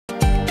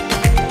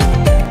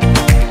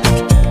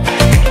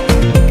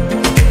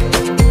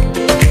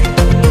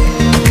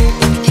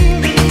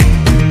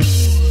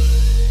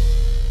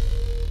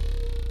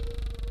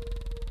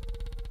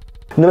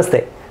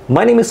Namaste.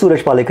 My name is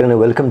Surraj Palekar and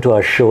welcome to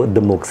our show,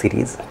 the Mog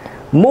Series.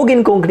 Mog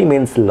in Konkani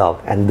means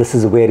love, and this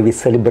is where we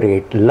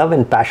celebrate love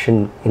and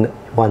passion in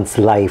one's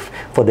life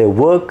for their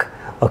work,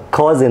 a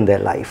cause in their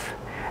life.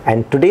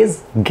 And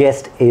today's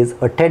guest is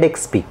a TEDx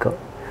speaker,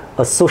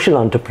 a social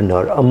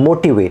entrepreneur, a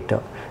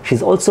motivator.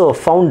 She's also a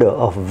founder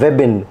of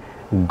Webin,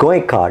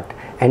 Goikart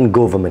and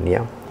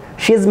Govomania.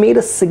 She has made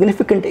a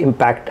significant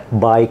impact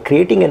by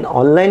creating an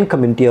online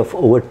community of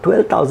over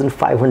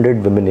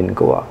 12,500 women in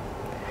Goa.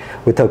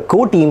 With her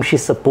co-team, she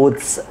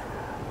supports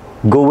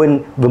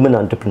Goan women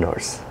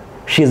entrepreneurs.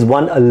 She's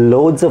won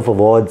loads of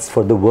awards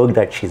for the work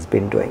that she's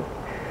been doing.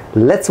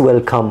 Let's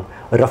welcome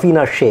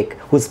Rafina Shaikh,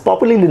 who's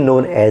popularly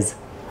known as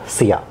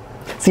Sia.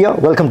 Sia,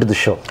 welcome to the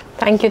show.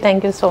 Thank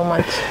you so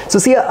much. So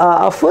Sia,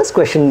 our first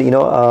question,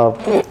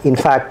 in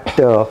fact,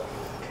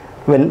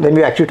 when we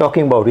were actually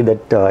talking about it,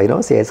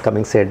 that Sia is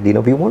coming, said,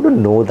 we want to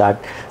know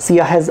that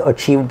Sia has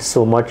achieved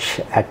so much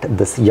at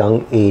this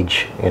young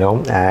age,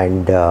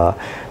 and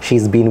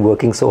she's been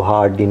working so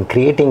hard in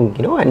creating,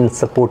 and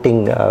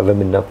supporting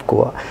women of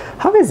Goa.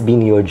 How has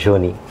been your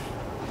journey?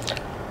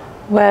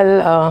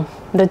 Well,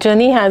 the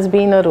journey has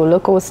been a roller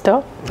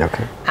coaster.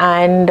 Okay.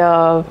 And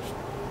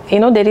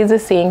there is a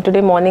saying.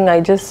 Today morning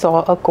I just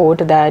saw a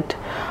quote that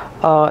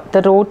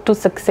the road to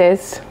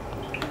success,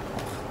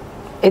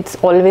 it's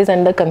always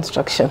under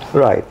construction.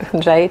 Right.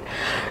 Right.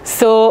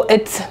 So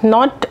it's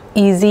not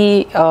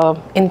easy,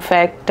 in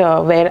fact,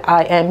 where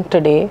I am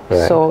today.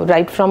 Right. So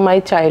right from my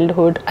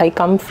childhood, I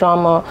come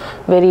from a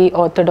very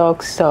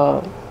orthodox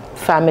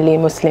family,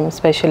 Muslim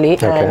especially.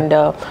 Okay. And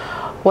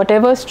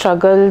whatever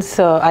struggles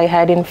I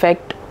had, in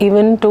fact,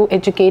 even to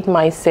educate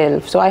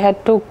myself, so I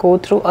had to go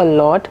through a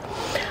lot.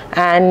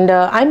 And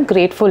I'm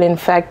grateful, in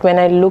fact, when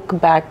I look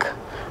back,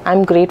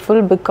 I'm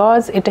grateful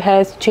because it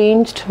has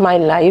changed my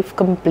life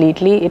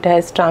completely. It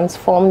has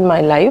transformed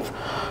my life.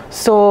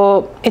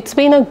 So it's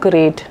been a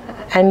great,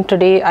 and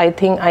today I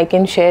think I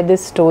can share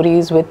these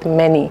stories with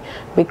many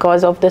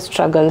because of the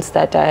struggles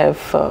that I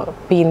have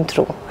been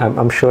through.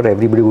 I'm sure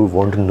everybody would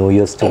want to know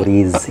your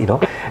stories,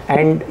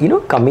 and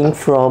coming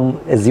from,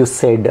 as you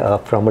said,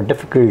 from a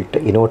difficult,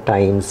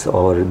 times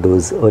or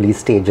those early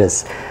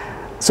stages.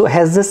 So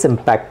has this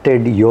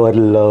impacted your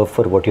love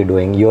for what you're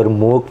doing, your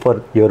more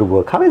for your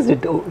work? How has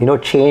it,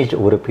 changed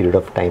over a period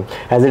of time?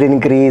 Has it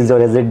increased or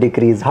has it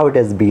decreased? How it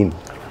has been?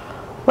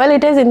 Well,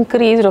 it has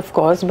increased, of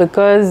course,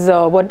 because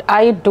what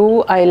I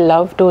do, I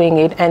love doing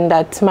it, and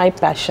that's my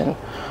passion.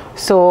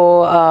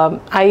 So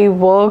I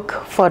work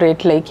for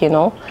it,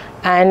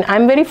 and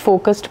I'm a very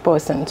focused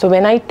person. So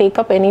when I take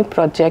up any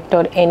project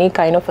or any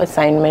kind of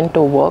assignment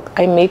to work,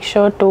 I make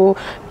sure to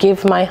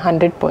give my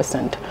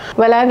 100%.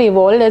 Well, I've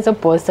evolved as a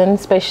person,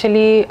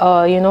 especially,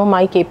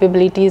 my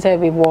capabilities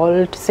have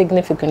evolved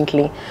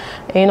significantly.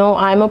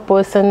 I'm a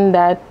person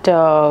that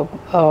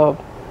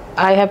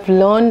I have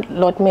learned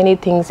many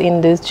things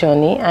in this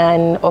journey,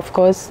 and of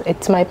course,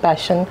 it's my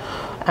passion.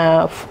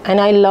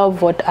 And I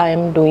love what I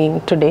am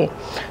doing today.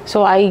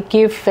 So I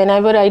give,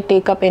 whenever I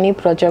take up any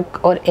project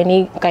or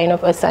any kind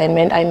of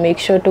assignment, I make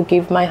sure to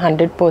give my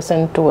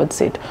 100% towards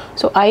it.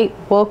 So I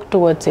work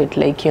towards it,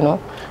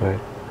 Right.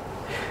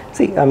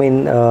 See, I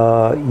mean,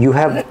 you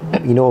have,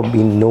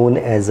 been known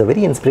as a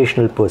very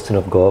inspirational person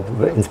of Goa,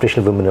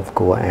 inspirational woman of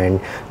Goa,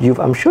 and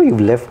I'm sure you've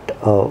left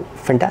a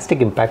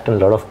fantastic impact on a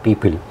lot of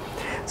people.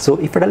 So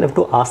if I'd have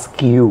to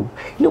ask you,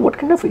 what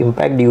kind of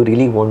impact do you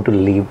really want to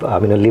leave,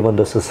 leave on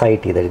the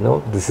society, that,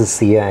 this is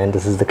Sia and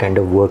this is the kind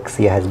of work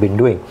Sia has been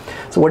doing.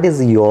 So what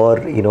is your,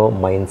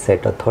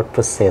 mindset or thought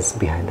process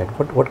behind that?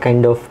 What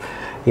kind of,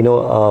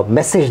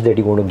 message that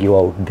you want to give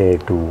out there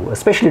to,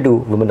 especially to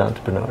women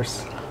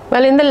entrepreneurs?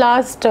 Well, in the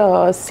last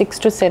 6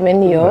 to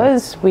 7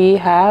 years, we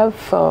have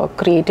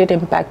created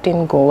impact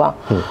in Goa.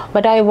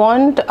 But I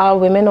want our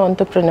women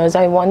entrepreneurs,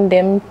 I want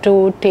them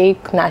to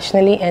take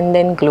nationally and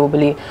then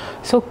globally.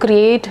 So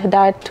create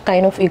that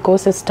kind of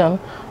ecosystem,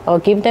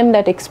 give them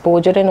that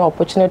exposure and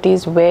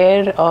opportunities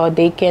where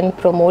they can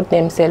promote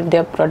themselves,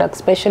 their products,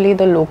 especially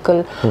the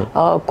local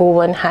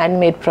Goan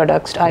handmade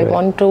products. I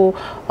want to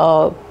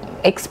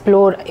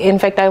explore. In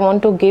fact, I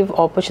want to give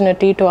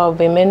opportunity to our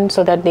women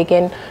so that they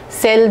can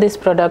sell this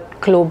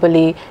product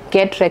globally,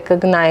 get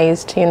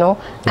recognized,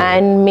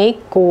 and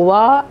make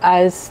Goa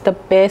as the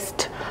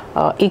best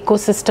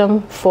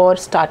ecosystem for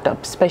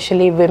startups,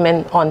 especially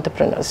women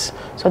entrepreneurs.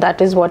 So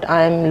that is what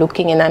I am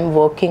looking, and I'm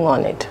working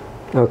on it.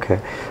 Okay.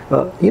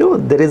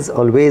 There is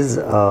always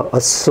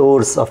a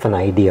source of an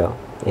idea.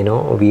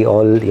 We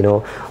all,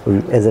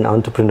 as an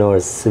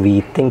entrepreneurs, we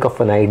think of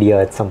an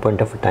idea at some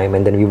point of a time,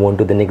 and then we want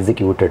to then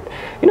execute it,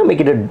 make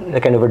it a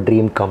kind of a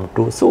dream come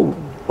true. So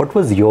what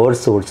was your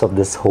source of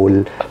this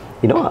whole,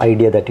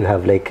 idea that you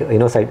have,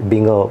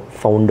 being a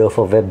founder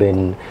for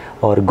Webin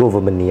or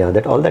Govomania,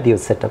 that all that you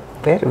set up,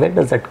 where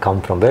does that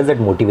come from? Where does that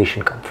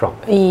motivation come from?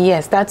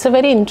 Yes, that's a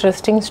very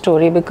interesting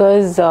story,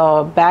 because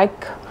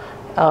back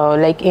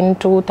in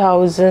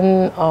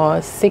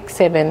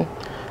 2006-07,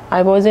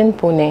 I was in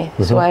Pune.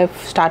 So I've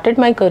started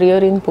my career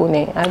in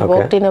Pune. I've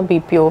worked in a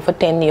BPO for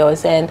 10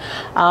 years, and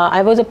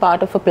I was a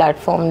part of a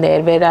platform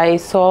there where I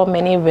saw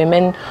many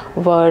women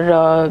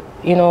were,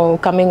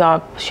 coming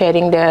up,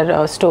 sharing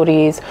their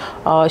stories,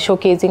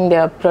 showcasing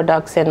their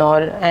products and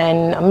all,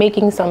 and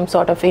making some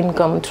sort of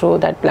income through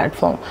that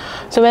platform.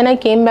 So when I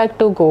came back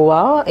to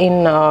Goa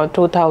in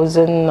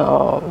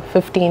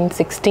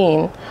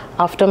 2015-16,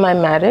 after my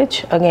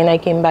marriage, again I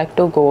came back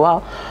to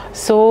Goa.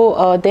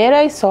 So there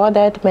I saw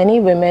that many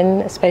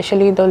women,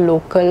 especially the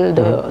local,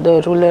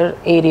 the rural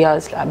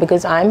areas,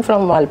 because I'm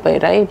from Valpai,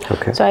 right?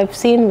 Okay. So I've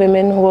seen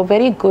women who are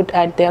very good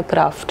at their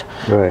craft,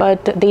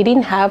 but they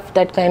didn't have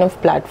that kind of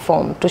platform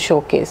to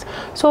showcase.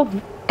 So,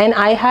 and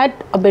I had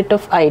a bit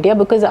of idea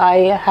because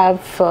I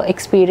have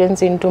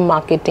experience into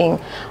marketing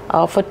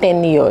for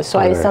 10 years. So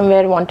I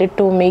somewhere wanted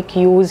to make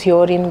use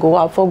here in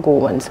Goa for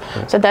Goans.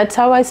 So that's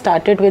how I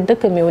started with the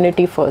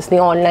community first, the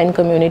online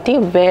community,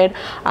 where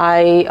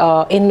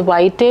I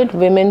invited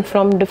women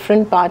from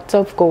different parts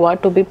of Goa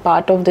to be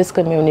part of this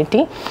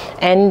community.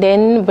 And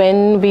then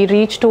when we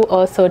reached to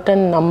a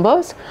certain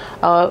numbers,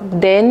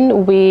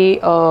 then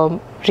we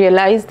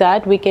realized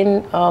that we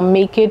can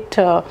make it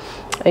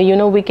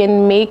we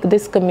can make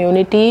this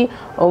community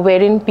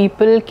wherein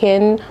people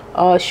can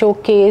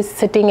showcase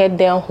sitting at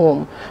their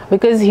home,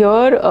 because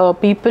here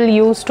people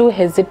used to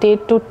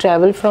hesitate to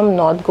travel from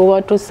North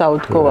Goa to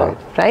South Goa,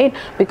 right?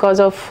 Because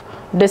of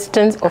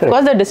distance. Of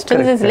course the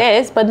distance is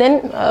less, but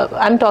then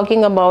I'm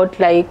talking about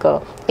like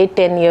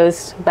 8-10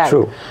 years back.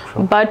 True.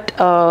 But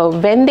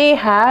when they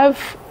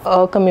have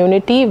a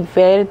community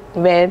where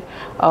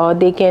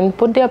they can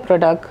put their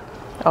product,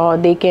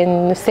 they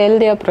can sell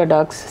their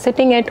products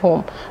sitting at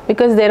home,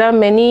 because there are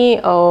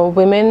many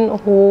women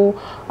who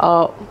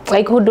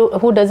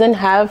who doesn't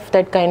have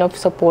that kind of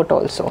support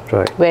also,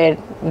 where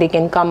they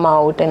can come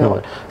out and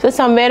all. So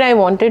somewhere I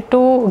wanted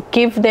to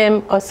give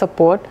them a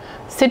support.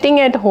 Sitting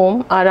at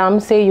home, aram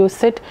se you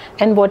sit,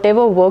 and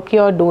whatever work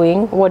you're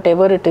doing,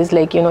 whatever it is,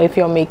 like if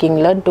you're making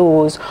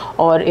laddus,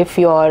 or if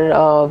you're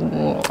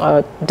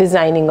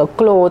designing a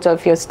clothes, or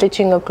if you're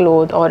stitching a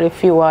cloth, or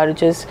if you are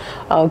just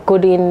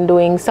good in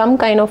doing some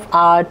kind of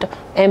art,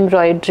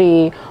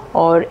 embroidery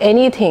or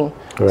anything.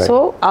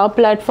 So our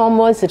platform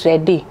was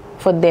ready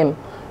for them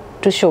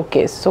to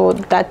showcase. So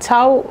that's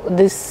how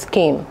this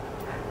came.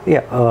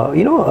 Yeah,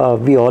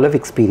 we all have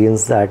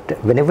experienced that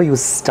whenever you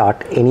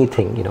start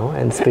anything,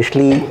 and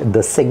especially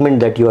the segment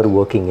that you are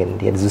working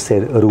in, as you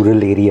said,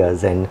 rural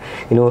areas, and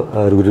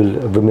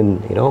rural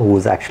women,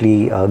 who's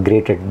actually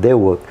great at their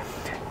work,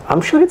 I'm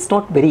sure it's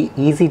not very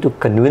easy to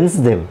convince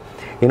them,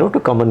 to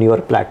come on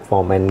your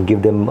platform and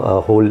give them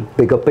a whole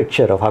bigger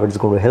picture of how it's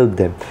going to help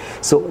them.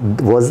 So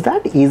was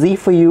that easy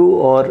for you,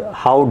 or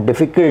how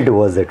difficult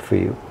was it for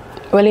you?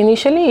 Well,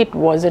 initially it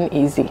wasn't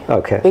easy.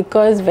 Okay.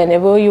 Because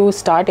whenever you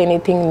start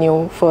anything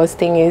new, first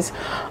thing is,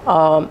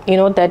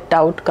 that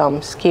doubt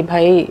comes कि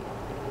भाई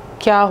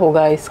क्या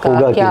होगा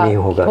इसका, क्या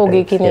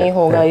होगी कि नहीं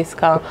होगा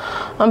इसका,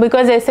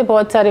 because ऐसे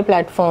बहुत सारे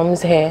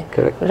प्लेटफॉर्म्स हैं,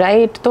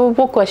 राइट? तो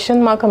वो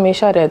क्वेश्चन मार्क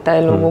हमेशा रहता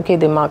है लोगों के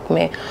दिमाग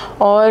में.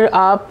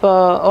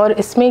 और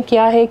इसमें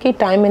क्या है कि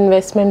टाइम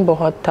इन्वेस्टमेंट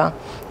बहुत था,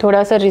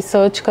 थोड़ा सा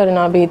रिसर्च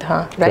करना भी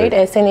था, राइट?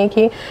 ऐसे नहीं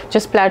कि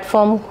just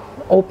platform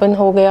open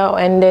ho gaya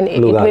and then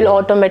it will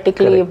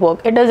automatically work.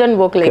 It doesn't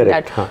work like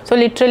that. So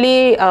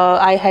literally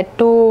I had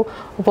to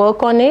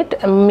work on it.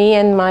 Me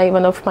and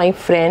one of my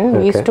friend,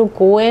 we used to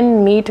go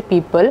and meet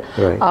people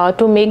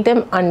to make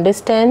them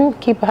understand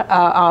कि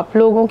आप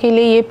लोगों के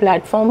लिए ये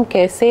platform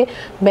कैसे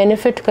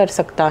benefit कर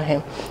सकता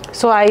है.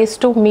 So I used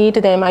to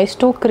meet them. I used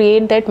to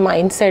create that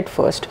mindset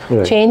first,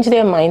 change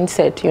their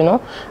mindset,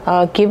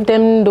 give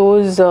them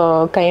those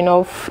kind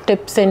of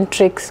tips and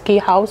tricks ki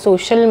how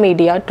social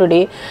media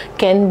today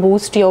can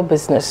boost your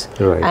business.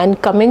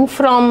 And coming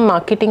from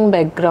marketing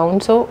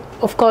background, so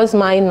of course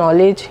my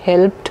knowledge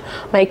helped,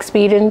 my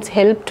experience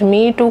helped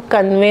me to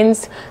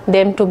convince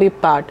them to be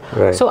part.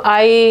 So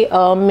I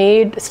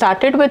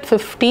started with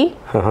 50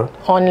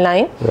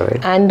 online,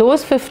 and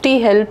those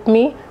 50 helped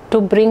me to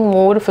bring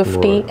more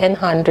 50 and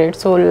 100.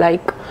 So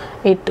like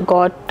it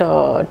got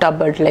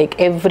doubled, like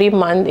every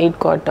month it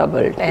got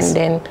doubled. And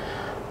then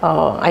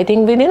I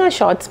think within a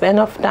short span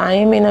of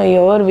time, in a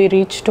year, we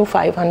reached to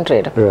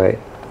 500.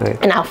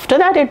 And after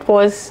that it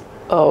was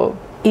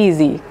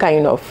easy,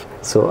 kind of.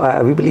 So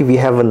we believe we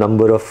have a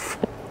number of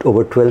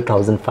over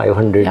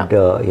 12,500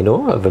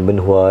 women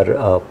who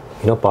are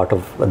part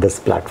of this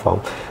platform.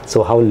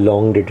 So how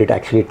long did it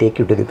actually take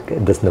you to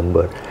get this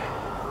number?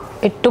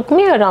 It took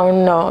me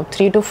around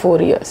 3 to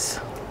 4 years.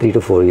 3 to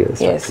 4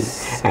 years.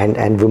 Yes.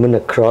 And women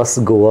across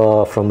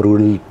Goa from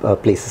rural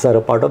places are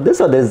a part of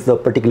this, or there's a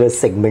particular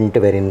segment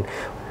wherein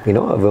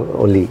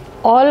only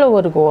all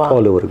over Goa.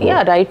 All over Goa.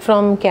 Yeah, right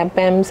from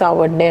Kapem,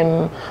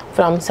 Savadem,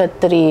 from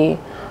Satri.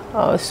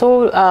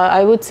 So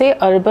I would say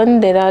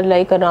urban there are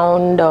like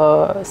around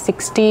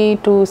 60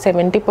 to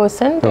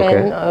 70%,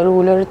 and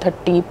rural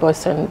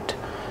 30%.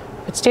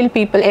 but still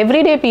people,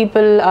 everyday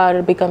people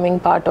are becoming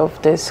part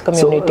of this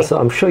community. So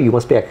I'm sure you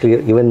must be actually,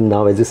 even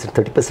now, as you said,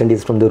 30%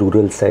 is from the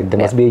rural side. There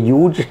must be a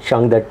huge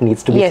chunk that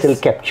needs to be still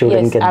captured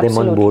and get them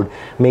on board,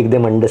 make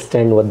them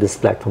understand what this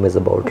platform is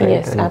about, right?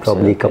 Yes, and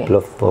probably a couple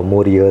of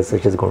more years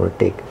which is going to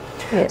take.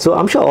 Yes. So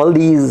I'm sure all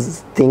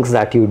these things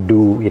that you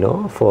do, you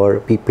know,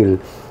 for people,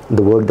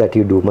 the work that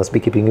you do must be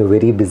keeping you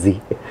very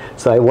busy.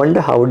 So I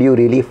wonder, how do you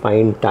really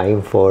find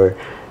time for,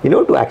 you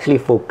know, to actually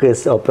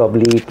focus or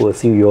probably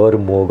pursue your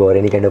Mog or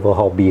any kind of a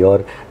hobby,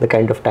 or the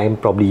kind of time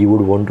probably you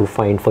would want to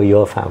find for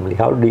your family?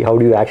 How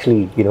do you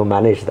actually, you know,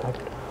 manage that?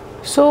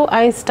 So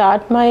I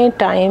start my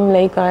time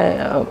like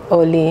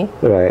early.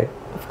 Right.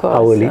 Of course.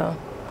 How early?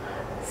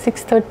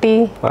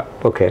 6:30.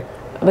 Okay.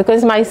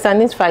 Because my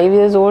son is 5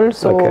 years old,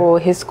 so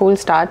his school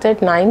starts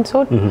at 9.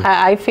 So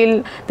I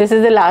feel this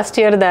is the last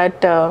year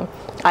that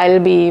I'll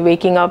be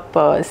waking up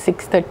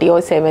 6:30 or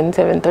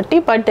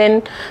 7:30. But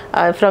then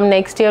from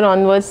next year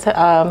onwards,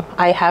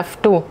 I have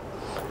to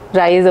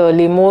rise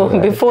early, more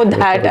before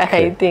that.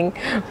 I think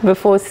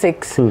before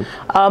 6.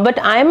 But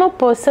I'm a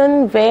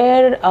person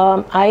where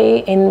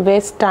I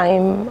invest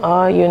time,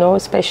 you know,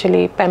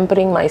 especially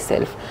pampering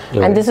myself.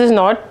 And this is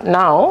not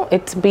now,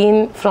 it's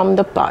been from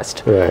the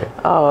past.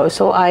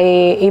 So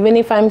even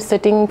if I'm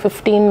sitting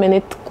 15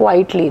 minutes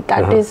quietly,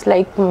 that is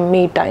like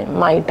me time,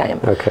 my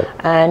time.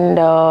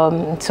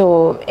 And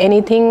so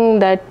anything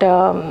that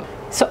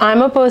so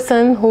I'm a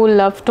person who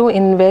love to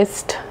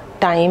invest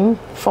time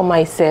for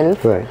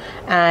myself,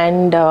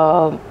 and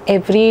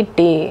every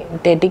day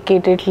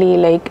dedicatedly,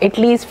 like at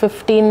least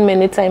 15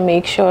 minutes I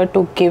make sure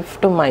to give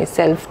to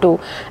myself to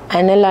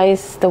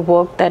analyze the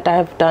work that I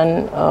have done,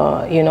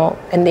 you know,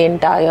 in the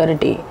entire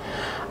day.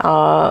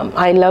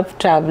 I love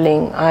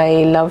traveling,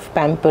 I love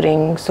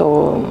pampering, so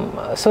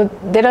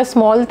there are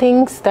small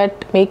things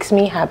that makes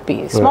me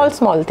happy,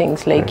 small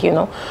things, like you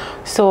know.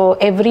 So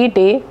every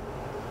day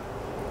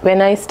when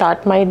I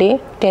start my day,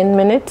 10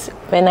 minutes.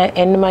 When I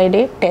end my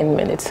day, 10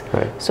 minutes.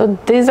 So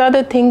these are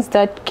the things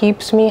that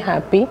keeps me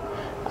happy,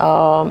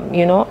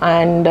 you know,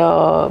 and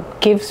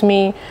gives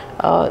me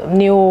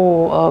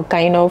new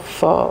kind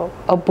of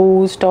a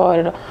boost,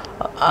 or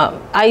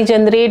I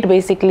generate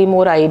basically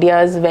more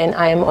ideas when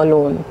I am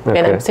alone,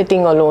 when I'm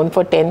sitting alone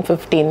for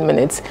 10-15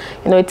 minutes.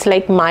 You know, it's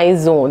like my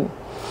zone.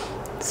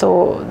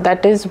 So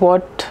that is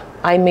what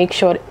I make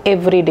sure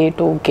every day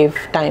to give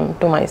time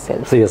to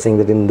myself. So you're saying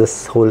that in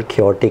this whole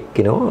chaotic,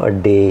 you know, a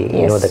day,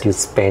 you know, that you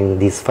spend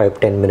these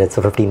 5-10 minutes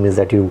or 15 minutes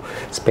that you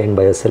spend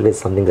by yourself is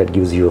something that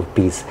gives you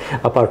peace.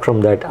 Apart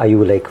from that, are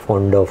you like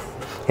fond of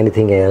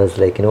anything else,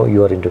 like, you know,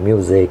 you are into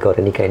music or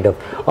any kind of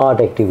art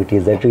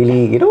activities that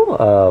really, you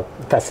know,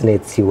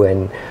 fascinates you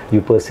and you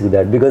pursue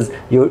that? Because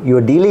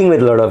you're dealing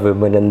with a lot of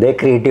women and their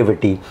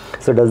creativity.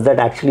 So does that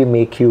actually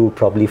make you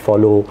probably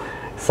follow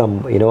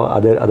some, you know,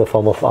 other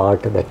form of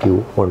art that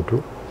you want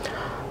to?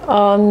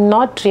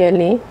 Not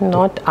really,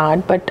 not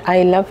art, but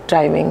I love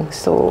driving.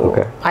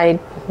 So I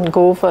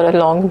go for a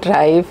long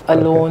drive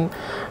alone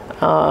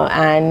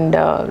and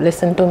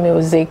listen to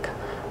music.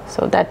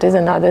 So that is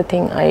another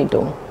thing I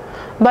do.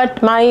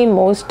 But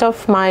most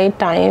of my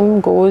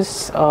time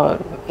goes,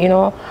 you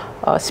know,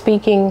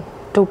 speaking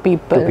to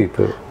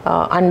people,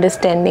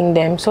 understanding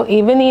them. So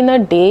even in a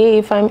day,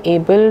 if I'm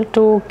able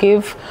to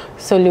give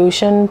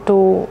solution to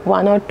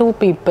 1 or 2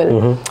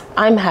 people,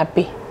 I'm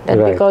happy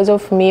that because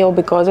of me or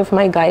because of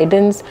my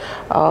guidance,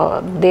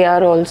 they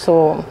are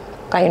also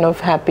kind of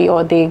happy,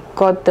 or they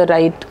got the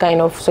right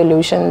kind of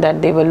solution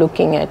that they were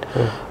looking at.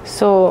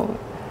 So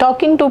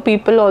talking to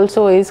people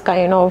also is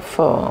kind of,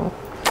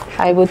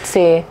 I would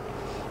say,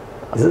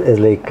 is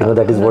like, you know,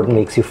 that is what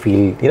makes you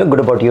feel, you know, good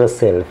about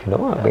yourself, you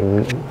know. I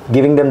mean,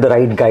 giving them the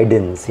right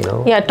guidance, you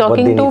know.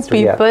 Talking to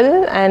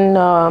people and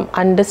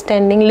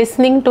understanding,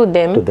 listening to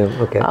them,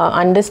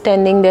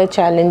 understanding their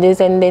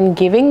challenges, and then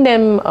giving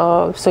them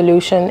a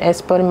solution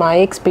as per my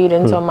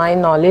experience or my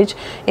knowledge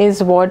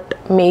is what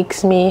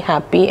makes me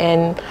happy,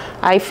 and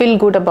I feel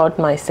good about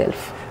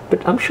myself.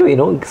 But I'm sure, you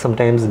know,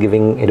 sometimes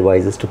giving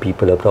advices to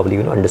people, or probably,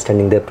 you know,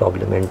 understanding their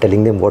problem and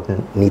telling them what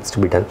needs to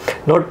be done.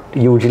 Not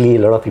usually a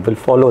lot of people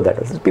follow that.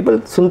 People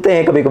सुनते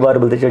हैं कभी कभार,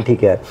 बोलते चल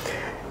ठीक है.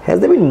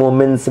 Has there been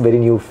moments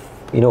wherein you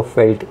know,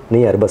 felt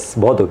नहीं यार बस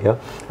बहुत हो गया,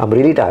 I'm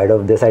really tired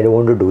of this, I don't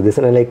want to do this,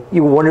 and like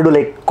you wanted to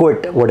like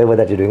quit whatever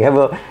that you're doing?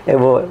 Ever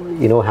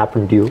you know,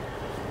 happened to you?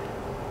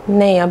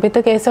 नहीं, अभी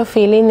तक ऐसा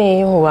फील ही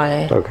नहीं हुआ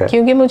है.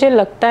 क्योंकि मुझे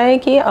लगता है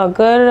कि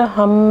अगर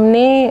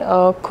हमने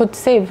खुद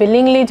से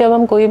विलिंगली जब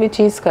हम कोई भी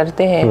चीज़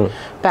करते हैं,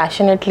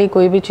 पैशनेटली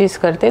कोई भी चीज़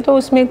करते हैं, तो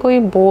उसमें कोई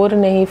बोर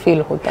नहीं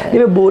फील होता है.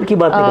 मैं बोर की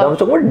बात नहीं कर रहा हूँ,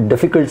 बहुत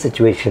डिफिकल्ट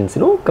सिचुएशंस,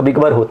 यू नो, कभी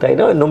कभार होता है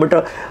ना, no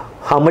matter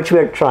how much we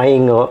are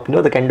trying, you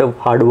know, the kind of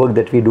hard work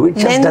that we do, it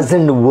just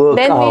doesn't work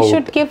out. Then we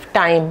should give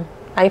time.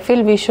 I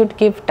feel we should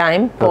give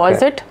time,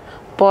 pause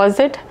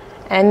it,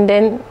 and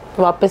then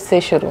वापस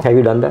से शुरू.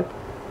 Have you done that?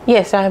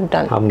 Yes, I have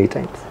done. How many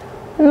times?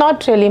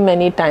 Not really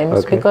many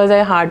times, because I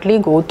hardly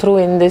go through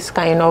in this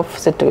kind of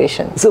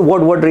situation. So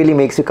what really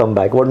makes you come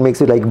back? What makes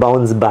you like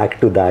bounce back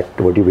to that,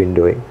 what you've been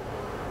doing?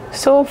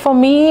 So for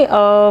me,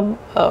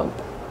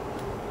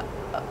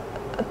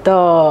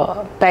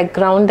 the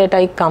background that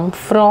I come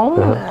from,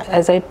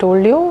 as I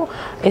told you,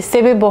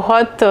 इससे भी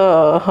बहुत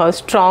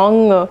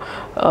strong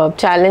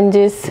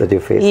challenges that you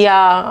face.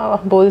 या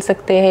बोल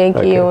सकते हैं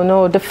कि you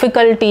know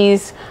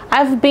difficulties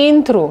I've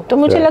been through. तो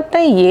मुझे लगता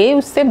है ये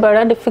उससे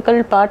बड़ा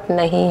difficult part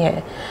नहीं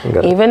है.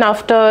 Even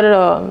after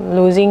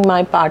losing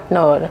my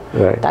partner,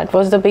 that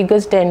was the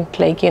biggest dent,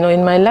 like you know,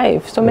 in my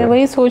life. So मैं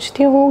वही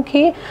सोचती हूँ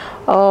कि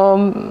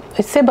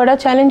इससे बड़ा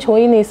challenge हो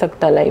ही नहीं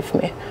सकता life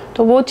में.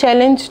 तो वो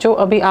challenge जो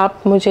अभी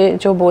आप मुझे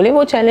जो बोले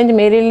वो challenge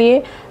मेरे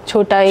लिए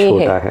छोटा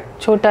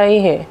ही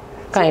है.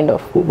 Kind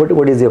of.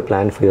 What is your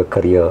plan for your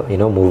career? You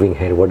know, moving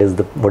ahead. What is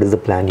the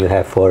plan you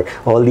have for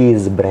all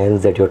these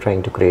brands that you're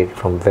trying to create,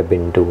 from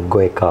Webin to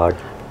Goecard?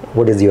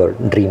 What is your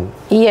dream?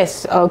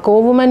 Yes,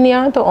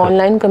 Co-Woman तो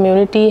online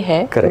community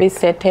है, अभी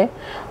set है.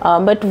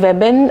 But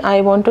Webin,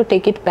 I want to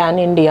take it pan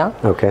India.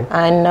 Okay.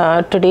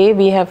 And today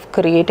we have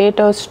created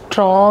a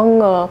strong,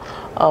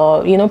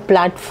 you know,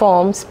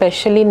 platform,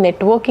 especially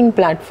networking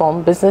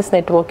platform, business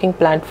networking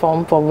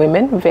platform for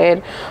women,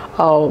 where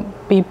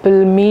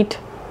people meet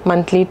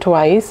monthly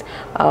twice.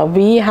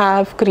 We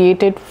have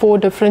created 4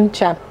 different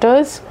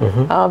chapters.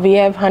 We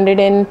have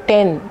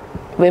 110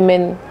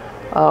 women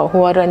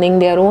who are running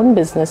their own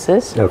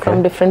businesses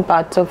from different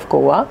parts of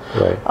Goa.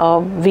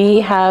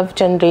 We have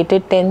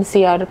generated 10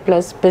 CR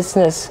plus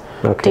business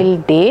till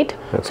date.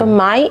 So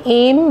my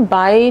aim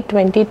by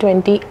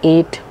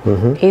 2028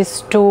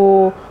 is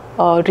to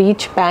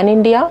reach pan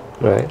India,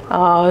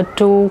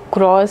 to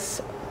cross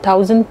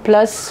 1,000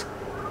 plus,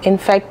 in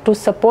fact to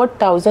support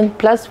 1,000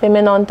 plus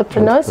women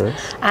entrepreneurs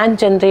and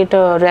generate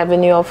a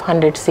revenue of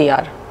 100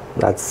 CR.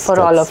 That's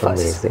all of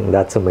amazing. us.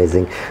 That's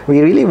amazing.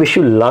 We really wish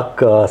you luck,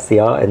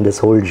 Sia, in this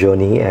whole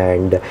journey.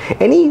 And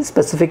any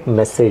specific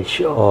message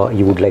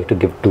you would like to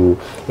give to,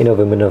 you know,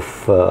 women of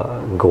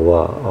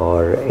Goa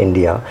or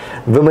India,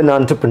 women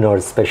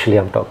entrepreneurs especially,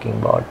 I'm talking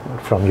about,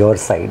 from your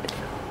side?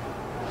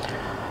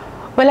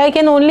 Well, I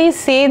can only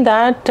say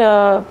that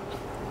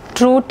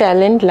true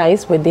talent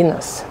lies within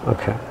us.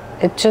 Okay.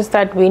 It's just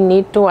that we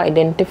need to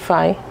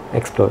identify,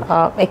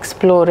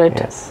 explore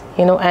it,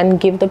 you know, and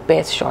give the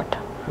best shot.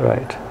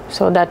 Right.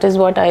 So that is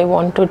what I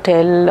want to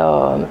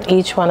tell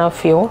each one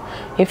of you.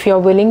 If you're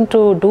willing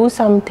to do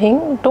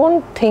something,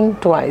 don't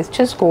think twice.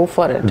 Just go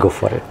for it. Go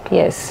for it.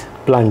 Yes.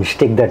 Plunge.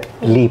 Take that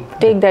leap.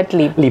 Take that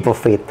leap. Leap of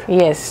faith.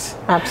 Yes,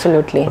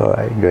 absolutely. All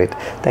right, great.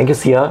 Thank you,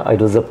 Sia.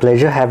 It was a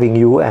pleasure having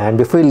you. And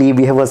before we leave,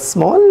 we have a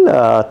small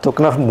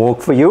token of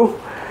Mog for you.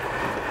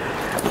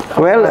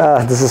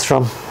 Well, this is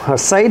from her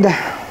side.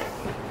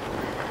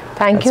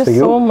 Thank you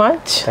so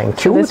much.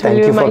 Thank you. This will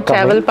be my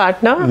travel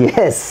partner.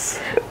 Yes.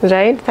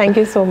 Right. Thank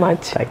you so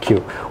much. Thank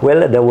you.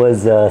 Well, there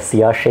was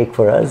Sia Shaikh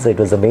for us. It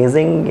was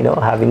amazing, you know,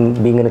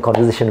 being in a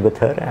conversation with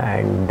her,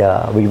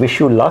 and we wish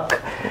you luck.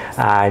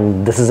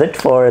 And this is it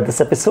for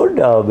this episode.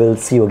 We'll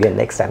see you again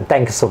next time.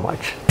 Thank you so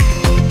much.